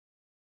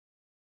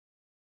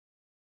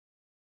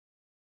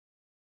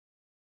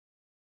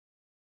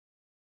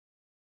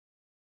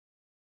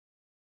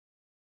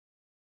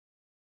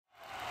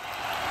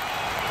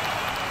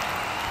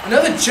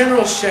Another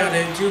general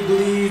shouted, "Do you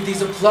believe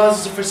these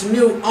applauses are for some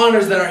new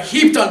honors that are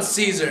heaped on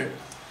Caesar?"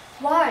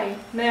 Why,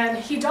 man,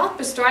 he doth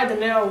bestride the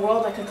narrow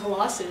world like a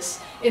colossus,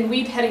 and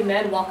we petty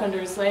men walk under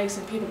his legs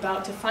and peep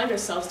about to find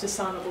ourselves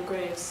dishonorable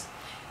graves.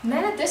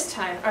 Men at this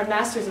time are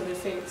masters of their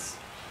fates.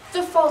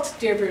 The fault,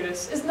 dear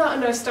Brutus, is not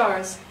in our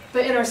stars,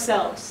 but in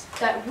ourselves,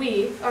 that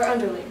we are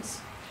underlings.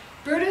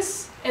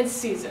 Brutus and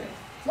Caesar.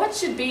 What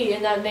should be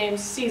in that name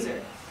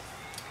Caesar?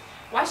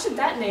 Why should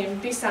that name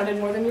be sounded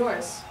more than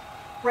yours?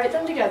 Write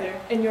them together,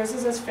 and yours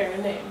is as fair a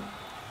name.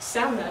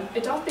 Sound them,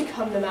 it doth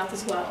become the mouth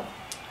as well.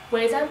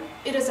 Weigh them,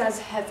 it is as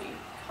heavy.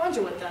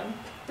 Conjure with them,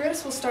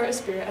 Brutus will start a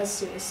spirit as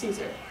soon as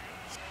Caesar.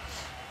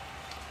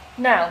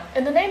 Now,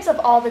 in the names of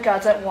all the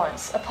gods at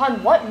once,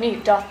 upon what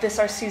meat doth this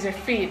our Caesar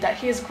feed, that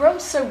he is grown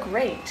so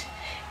great?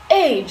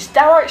 Age,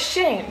 thou art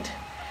shamed!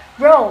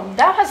 Rome,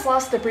 thou hast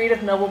lost the breed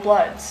of noble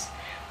bloods.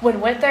 When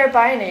went there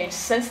by an age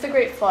since the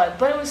great flood,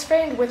 but it was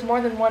framed with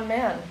more than one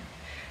man.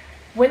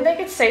 When they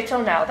could say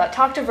till now that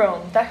talked of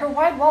Rome, that her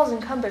wide walls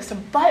encompassed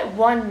but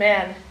one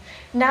man.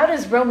 Now it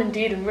is Rome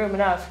indeed and room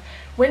enough,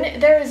 when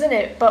there is in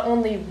it but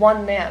only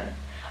one man.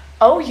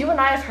 Oh, you and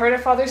I have heard our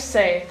fathers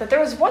say that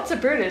there was once a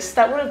Brutus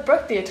that would have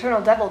brooked the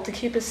eternal devil to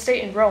keep his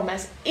state in Rome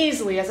as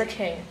easily as a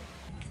king.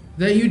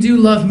 That you do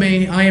love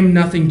me, I am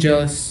nothing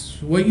jealous.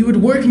 What you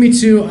would work me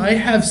to, I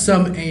have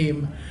some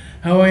aim.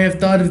 How I have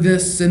thought of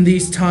this in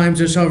these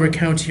times I shall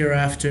recount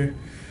hereafter.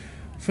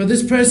 For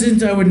this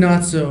present I would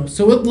not so.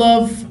 So with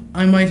love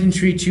I might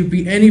entreat you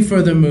be any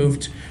further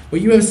moved.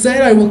 What you have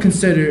said I will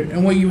consider,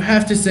 and what you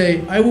have to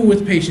say I will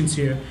with patience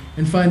hear,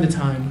 and find the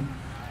time,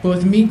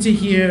 both meet to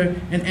hear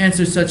and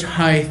answer such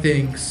high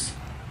things.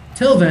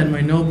 Till then, my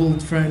noble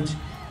friend,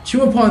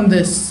 chew upon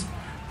this.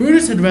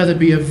 Brutus had rather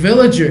be a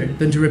villager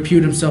than to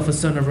repute himself a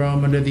son of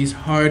Rome under these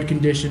hard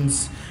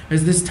conditions,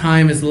 as this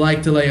time is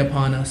like to lay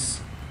upon us.